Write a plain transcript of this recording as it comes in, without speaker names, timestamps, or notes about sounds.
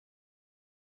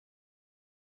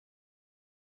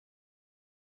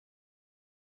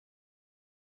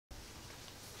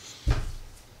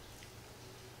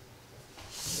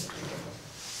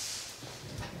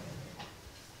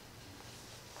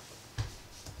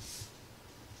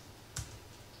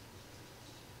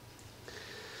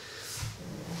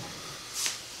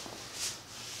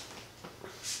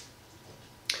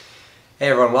Hey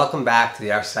everyone, welcome back to the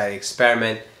OurSociety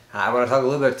Experiment. I want to talk a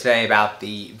little bit today about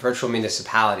the virtual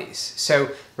municipalities. So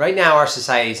right now our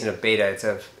society is in a beta. It's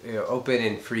a open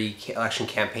and free election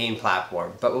campaign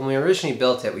platform. But when we originally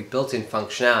built it, we built in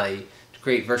functionality to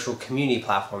create virtual community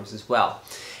platforms as well.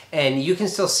 And you can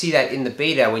still see that in the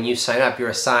beta. When you sign up, you're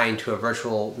assigned to a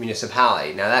virtual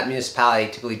municipality. Now that municipality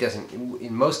typically doesn't,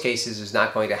 in most cases, is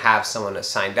not going to have someone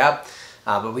signed up.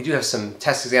 But we do have some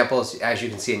test examples, as you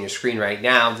can see on your screen right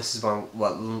now. This is what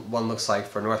one looks like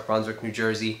for North Brunswick, New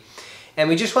Jersey. And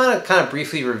we just want to kind of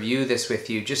briefly review this with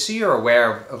you, just so you're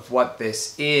aware of what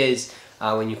this is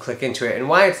when you click into it and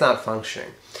why it's not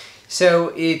functioning.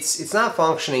 So it's not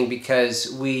functioning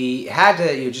because we had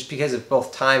to, just because of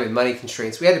both time and money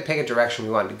constraints, we had to pick a direction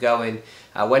we wanted to go in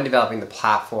when developing the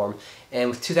platform. And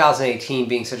with 2018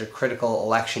 being such a critical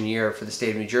election year for the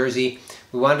state of New Jersey,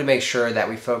 we wanted to make sure that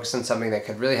we focused on something that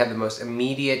could really have the most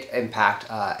immediate impact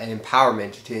and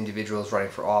empowerment to individuals running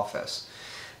for office.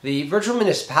 The virtual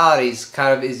municipalities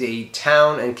kind of is a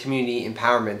town and community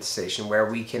empowerment station where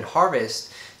we can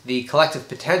harvest the collective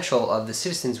potential of the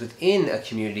citizens within a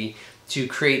community to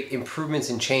create improvements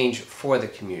and change for the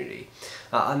community.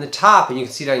 On the top, and you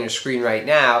can see it on your screen right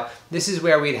now, this is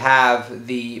where we'd have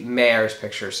the mayor's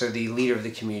picture, so the leader of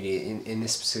the community. In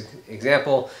this specific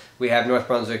example, we have North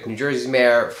Brunswick, New Jersey's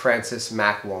mayor, Francis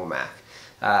Mac Womack.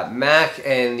 Mac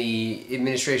and the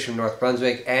administration of North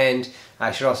Brunswick, and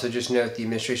I should also just note the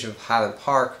administration of Highland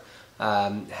Park,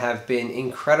 have been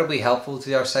incredibly helpful to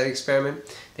the OurSociety Experiment.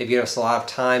 They've given us a lot of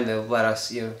time. They've let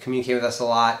us communicate with us a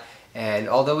lot. And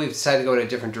although we've decided to go in a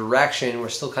different direction, we're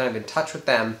still kind of in touch with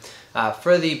them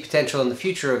for the potential in the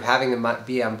future of having them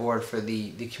be on board for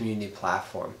the community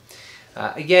platform.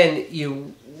 Again,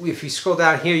 if you scroll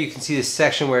down here, you can see this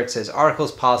section where it says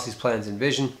Articles, Policies, Plans, and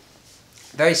Vision.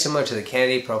 Very similar to the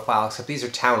candidate profile, except these are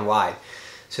town-wide.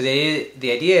 So the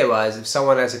idea was if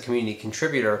someone as a community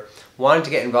contributor wanted to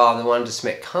get involved and wanted to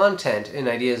submit content and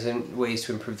ideas and ways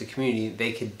to improve the community,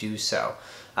 they could do so.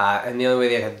 And the only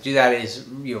way they'd have to do that is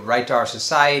write to our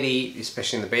society,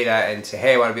 especially in the beta, and say,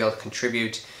 hey, I want to be able to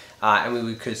contribute. And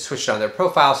we could switch it on their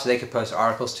profile so they could post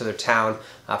articles to their town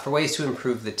for ways to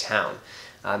improve the town.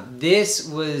 This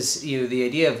was the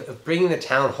idea of bringing the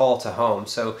town hall to home,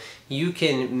 so you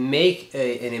can make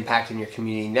an impact in your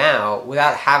community now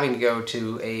without having to go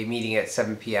to a meeting at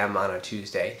 7 p.m. on a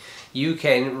Tuesday. You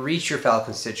can reach your fellow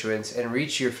constituents and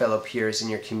reach your fellow peers in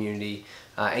your community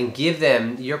and give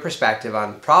them your perspective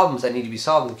on problems that need to be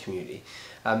solved in the community.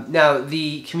 Now,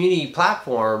 the community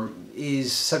platform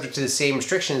is subject to the same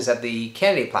restrictions that the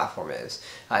candidate platform is.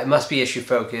 It must be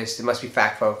issue-focused, it must be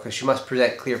fact-focused, you must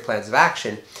present clear plans of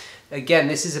action. Again,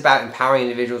 this is about empowering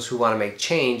individuals who want to make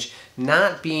change,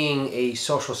 not being a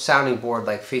social sounding board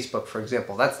like Facebook, for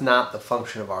example. That's not the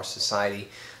function of our society,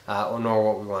 or nor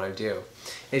what we want to do.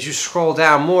 As you scroll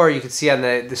down more, you can see on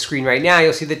the screen right now,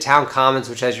 you'll see the town commons,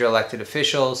 which has your elected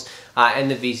officials,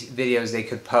 and the videos they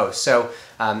could post. So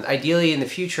ideally in the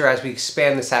future, as we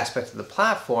expand this aspect of the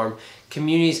platform,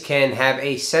 communities can have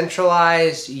a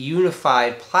centralized,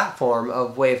 unified platform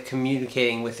of way of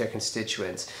communicating with their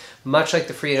constituents. Much like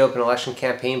the free and open election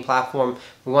campaign platform,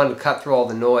 we wanted to cut through all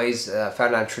the noise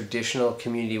found on traditional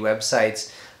community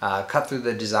websites, cut through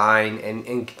the design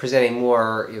and present a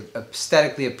more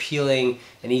aesthetically appealing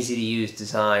and easy to use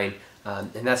design.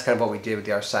 And that's kind of what we did with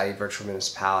the OurSociety virtual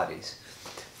municipalities.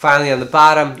 Finally, on the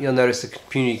bottom, you'll notice the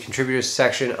community contributors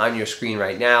section on your screen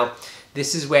right now.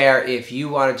 This is where if you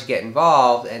wanted to get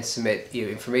involved and submit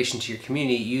information to your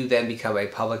community, you then become a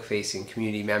public-facing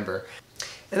community member.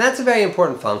 And that's a very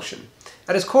important function.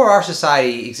 At its core, our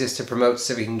society exists to promote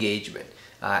civic engagement.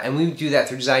 And we do that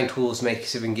through design tools to make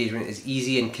civic engagement as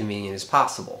easy and convenient as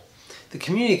possible. The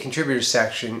community contributors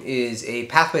section is a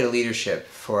pathway to leadership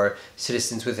for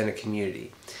citizens within a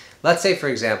community. Let's say, for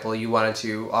example, you wanted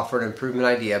to offer an improvement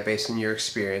idea based on your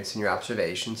experience and your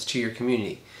observations to your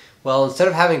community. Well, instead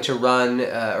of having to run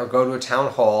or go to a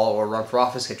town hall or run for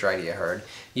office to get your idea heard,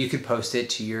 you could post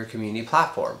it to your community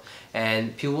platform.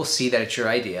 And people will see that it's your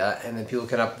idea, and then people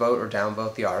can upvote or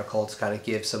downvote the article to kind of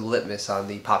give some litmus on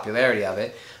the popularity of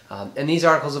it. And these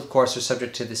articles, of course, are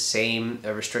subject to the same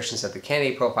restrictions that the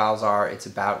candidate profiles are. It's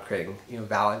about creating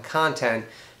valid content,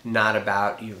 not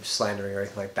about slandering or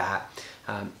anything like that.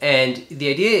 And the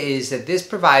idea is that this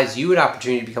provides you an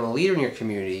opportunity to become a leader in your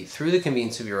community through the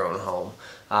convenience of your own home,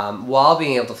 while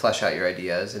being able to flesh out your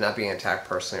ideas and not being attacked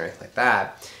personally or anything like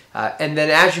that. And then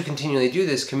as you continually do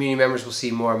this, community members will see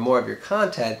more and more of your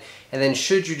content, And then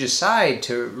should you decide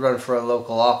to run for a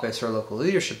local office or a local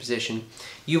leadership position,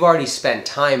 you've already spent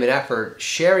time and effort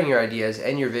sharing your ideas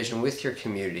and your vision with your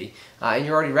community, and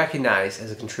you're already recognized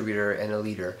as a contributor and a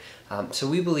leader. So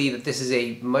we believe that this is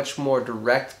a much more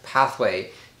direct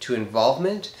pathway to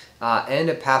involvement and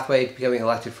a pathway to becoming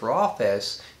elected for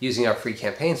office using our free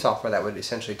campaign software that would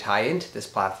essentially tie into this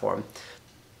platform,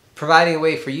 providing a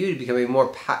way for you to become a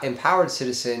more empowered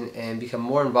citizen and become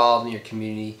more involved in your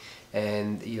community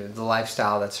and the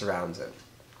lifestyle that surrounds it.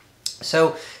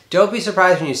 So don't be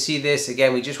surprised when you see this.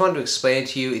 Again, we just wanted to explain it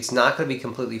to you. It's not going to be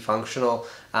completely functional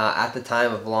at the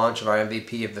time of launch of our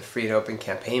MVP of the free and open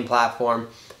campaign platform.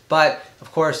 But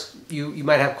of course, you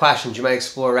might have questions. You might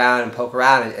explore around and poke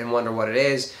around and wonder what it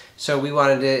is. So we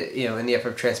wanted to, in the effort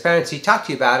of transparency, talk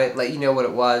to you about it, let you know what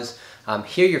it was,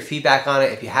 hear your feedback on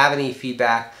it. If you have any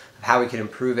feedback of how we can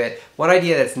improve it. One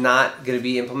idea that's not going to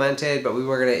be implemented, but we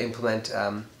were going to implement,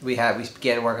 we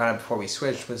began to work on it before we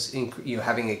switched, was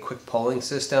having a quick polling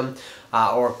system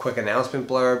or a quick announcement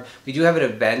blurb. We do have an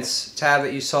events tab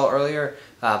that you saw earlier,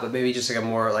 but maybe just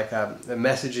like a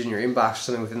message in your inbox or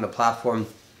something within the platform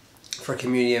for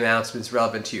community announcements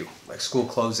relevant to you, like school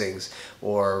closings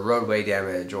or roadway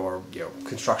damage or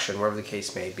construction, wherever the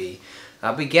case may be.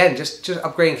 But again, just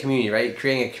upgrading community, right?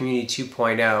 Creating a community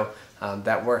 2.0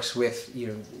 that works with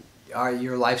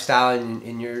your lifestyle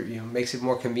and your makes it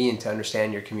more convenient to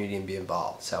understand your community and be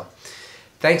involved. So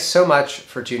thanks so much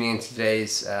for tuning in to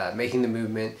today's Making the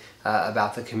Movement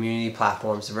about the community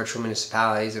platforms, the virtual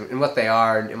municipalities, and what they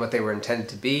are and what they were intended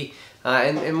to be,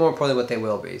 and more importantly, what they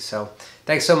will be. So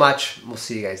thanks so much. We'll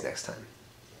see you guys next time.